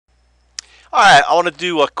Alright, I want to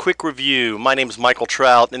do a quick review. My name is Michael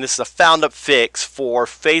Trout, and this is a Foundup Fix for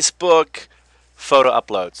Facebook photo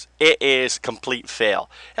uploads. It is a complete fail.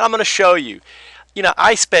 And I'm going to show you.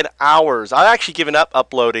 I spent hours. I've actually given up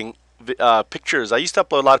uploading pictures. I used to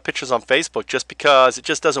upload a lot of pictures on Facebook just because it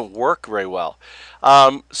just doesn't work very well.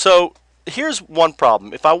 So here's one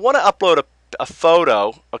problem. If I want to upload a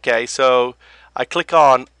photo, okay, so I click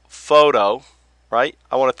on Photo, right?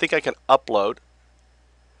 I want to think I can upload.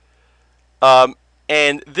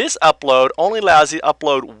 And this upload only allows you to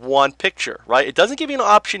upload one picture, right? It doesn't give you an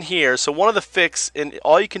option here. So one of the fix, and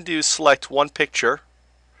all you can do is select one picture.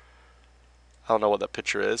 I don't know what that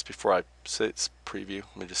picture is before I say it's preview.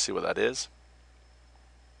 Let me just see what that is.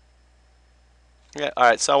 Yeah, all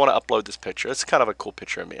right, so I want to upload this picture. It's kind of a cool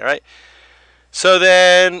picture of me, all right? So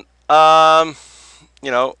then,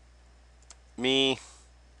 me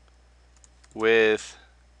with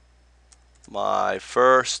my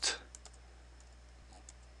first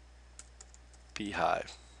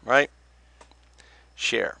beehive, right?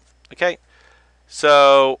 Share. Okay,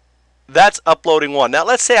 so that's uploading one. Now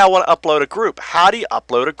let's say I want to upload a group. How do you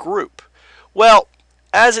upload a group? Well,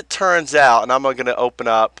 as it turns out, and I'm going to open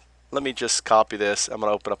up, let me just copy this. I'm going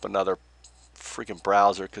to open up another freaking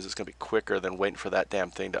browser because it's going to be quicker than waiting for that damn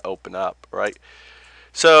thing to open up, right?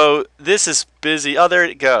 So this is busy. Oh, there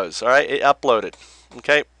it goes. All right, it uploaded.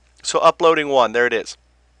 Okay, so uploading one, there it is.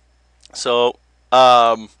 So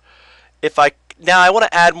if I want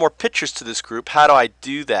to add more pictures to this group, how do I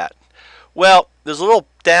do that? Well, there's a little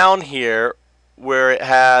down here where it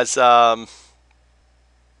has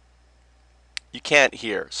you can't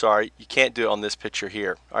here. Sorry, you can't do it on this picture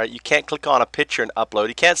here. All right, you can't click on a picture and upload.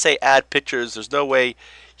 You can't say add pictures. There's no way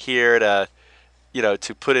here to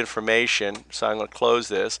to put information. So I'm going to close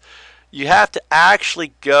this. You have to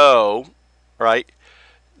actually go, right?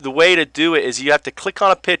 The way to do it is you have to click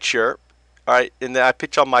on a picture. All right, and then I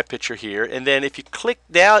pitch on my picture here, and then if you click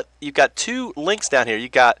down, you've got two links down here. You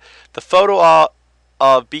got the photo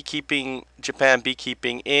of beekeeping Japan,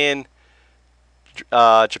 beekeeping in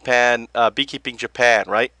Japan, beekeeping Japan,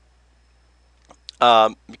 right?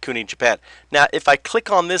 Mikuni Japan. Now, if I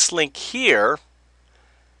click on this link here,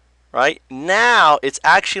 right, now it's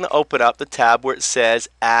actually going to open up the tab where it says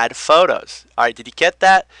Add Photos. All right, did you get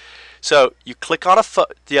that? So you click on a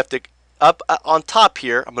photo. You have to up on top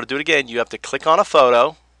here, I'm going to do it again. You have to click on a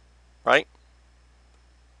photo, right?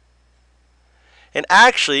 And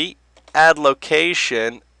actually add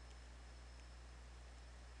location,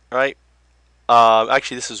 right?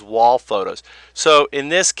 Actually, this is wall photos. So in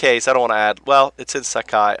this case, I don't want to add, well, it's in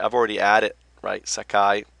Sakai. I've already added, right?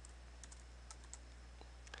 Sakai,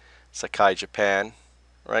 Japan,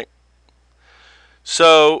 right?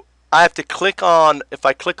 So I have to click on, if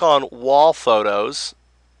I click on wall photos,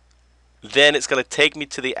 then it's going to take me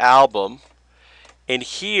to the album, and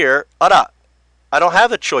here, I don't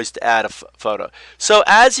have the choice to add a photo. So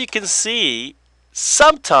as you can see,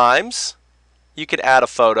 sometimes you can add a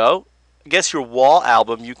photo. I guess your wall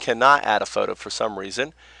album, you cannot add a photo for some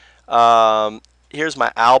reason. Here's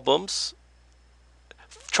my albums.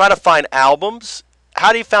 Try to find albums.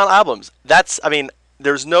 How do you find albums?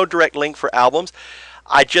 There's no direct link for albums.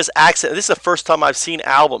 I just accidentally, this is the first time I've seen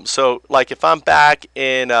albums. So like if I'm back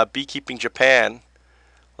in Beekeeping Japan,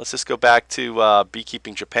 let's just go back to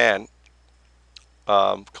Beekeeping Japan.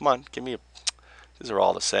 Come on, give me these are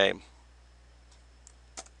all the same.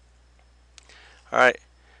 All right,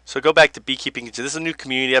 so go back to Beekeeping. This is a new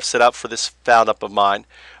community I've set up for this Foundup of mine.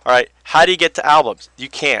 All right, how do you get to albums? You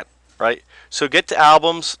can't, right? So get to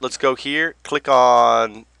albums, let's go here, click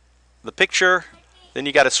on the picture, then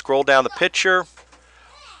you got to scroll down the picture.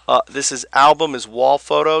 This is album is wall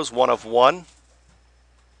photos, one of one.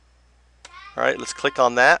 All right, let's click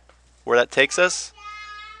on that, where that takes us.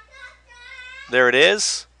 There it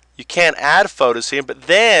is. You can't add photos here, but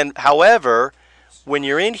then, however, when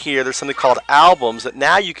you're in here, there's something called albums that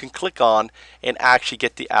now you can click on and actually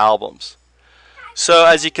get the albums. So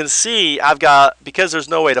as you can see, I've got, because there's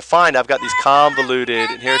no way to find, I've got these convoluted,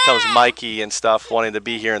 and here comes Mikey and stuff wanting to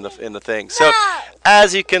be here in the thing. So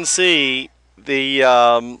as you can see, the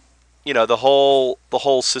the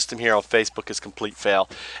whole system here on Facebook is complete fail.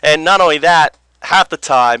 And not only that, half the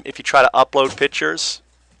time if you try to upload pictures,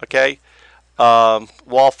 okay,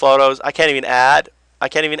 wall photos, I can't even add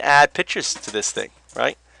pictures to this thing,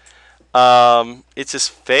 right? It's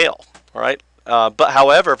just fail, all right? But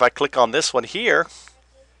however, if I click on this one here,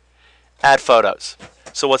 add photos.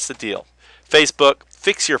 So what's the deal? Facebook,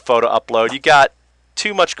 fix your photo upload. You got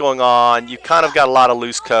too much going on. You kind of got a lot of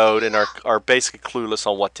loose code and are basically clueless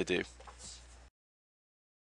on what to do.